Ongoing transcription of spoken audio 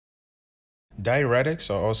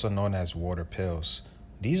Diuretics are also known as water pills.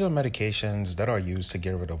 These are medications that are used to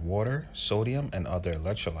get rid of water, sodium, and other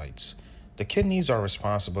electrolytes. The kidneys are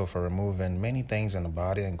responsible for removing many things in the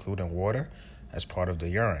body, including water, as part of the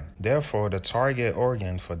urine. Therefore, the target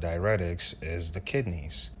organ for diuretics is the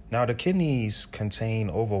kidneys. Now, the kidneys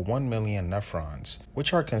contain over 1 million nephrons,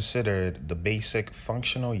 which are considered the basic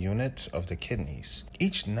functional units of the kidneys.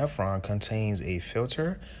 Each nephron contains a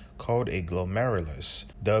filter called a glomerulus.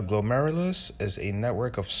 The glomerulus is a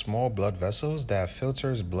network of small blood vessels that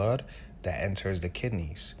filters blood that enters the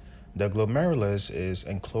kidneys. The glomerulus is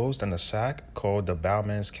enclosed in a sac called the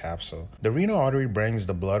Bowman's capsule. The renal artery brings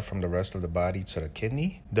the blood from the rest of the body to the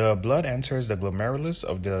kidney. The blood enters the glomerulus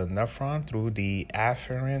of the nephron through the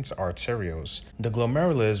afferent arterioles. The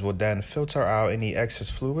glomerulus will then filter out any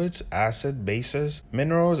excess fluids, acid, bases,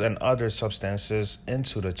 minerals, and other substances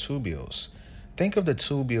into the tubules. Think of the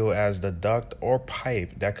tubio as the duct or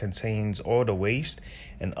pipe that contains all the waste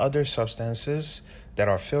and other substances that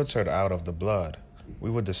are filtered out of the blood. We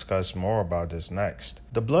will discuss more about this next.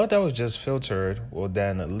 The blood that was just filtered will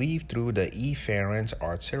then leave through the efferent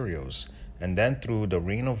arterioles and then through the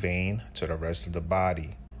renal vein to the rest of the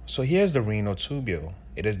body. So here's the renal tubule.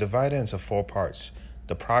 It is divided into 4 parts: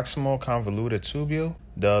 the proximal convoluted tubule,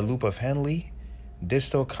 the loop of Henley,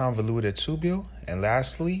 distal convoluted tubule, and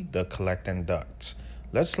lastly, the collecting duct.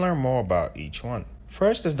 Let's learn more about each one.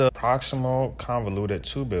 First is the proximal convoluted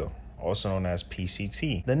tubule, also known as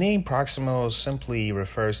PCT. The name proximal simply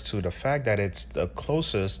refers to the fact that it's the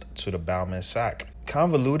closest to the Bowman sac.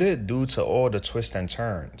 Convoluted due to all the twists and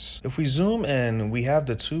turns. If we zoom in, we have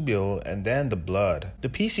the tubule and then the blood. The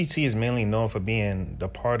PCT is mainly known for being the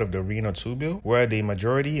part of the renal tubule where the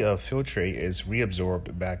majority of filtrate is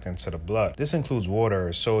reabsorbed back into the blood. This includes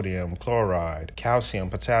water, sodium, chloride, calcium,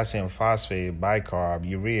 potassium, phosphate, bicarb,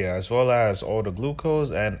 urea, as well as all the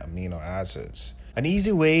glucose and amino acids. An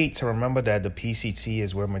easy way to remember that the PCT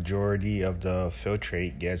is where majority of the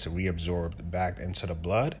filtrate gets reabsorbed back into the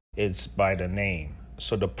blood is by the name.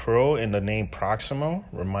 So the pro in the name proximal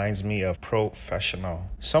reminds me of professional,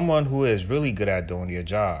 someone who is really good at doing their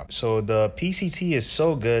job. So the PCT is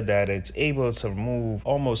so good that it's able to remove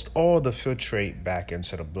almost all the filtrate back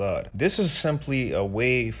into the blood. This is simply a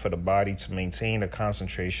way for the body to maintain the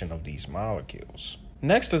concentration of these molecules.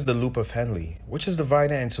 Next is the loop of Henley, which is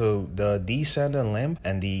divided into the descending limb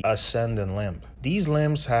and the ascending limb. These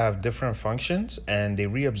limbs have different functions and they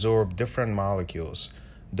reabsorb different molecules.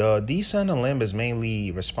 The descending limb is mainly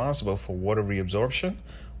responsible for water reabsorption,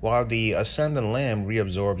 while the ascending limb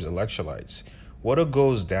reabsorbs electrolytes. Water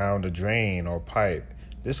goes down the drain or pipe.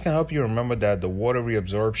 This can help you remember that the water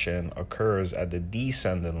reabsorption occurs at the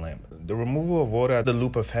descending limb. The removal of water at the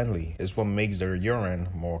loop of Henley is what makes the urine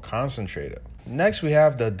more concentrated. Next, we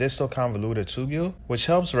have the distal convoluted tubule, which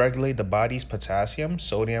helps regulate the body's potassium,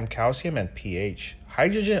 sodium, calcium, and pH.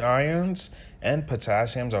 Hydrogen ions and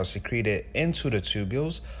potassiums are secreted into the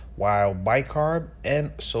tubules, while bicarb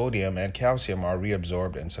and sodium and calcium are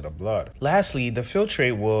reabsorbed into the blood. Lastly, the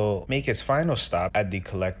filtrate will make its final stop at the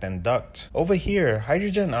collecting duct. Over here,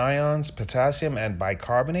 hydrogen ions, potassium, and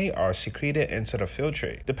bicarbonate are secreted into the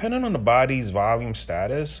filtrate. Depending on the body's volume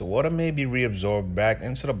status, water may be reabsorbed back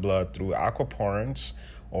into the blood through aquaporins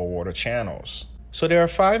or water channels. So there are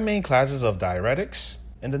 5 main classes of diuretics.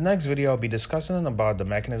 In the next video, I'll be discussing about the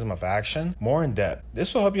mechanism of action more in depth.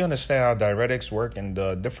 This will help you understand how diuretics work in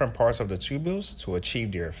the different parts of the tubules to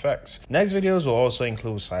achieve their effects. Next videos will also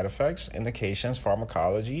include side effects, indications,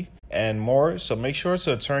 pharmacology, and more, so make sure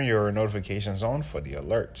to turn your notifications on for the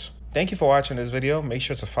alerts. Thank you for watching this video. Make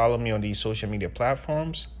sure to follow me on these social media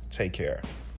platforms. Take care.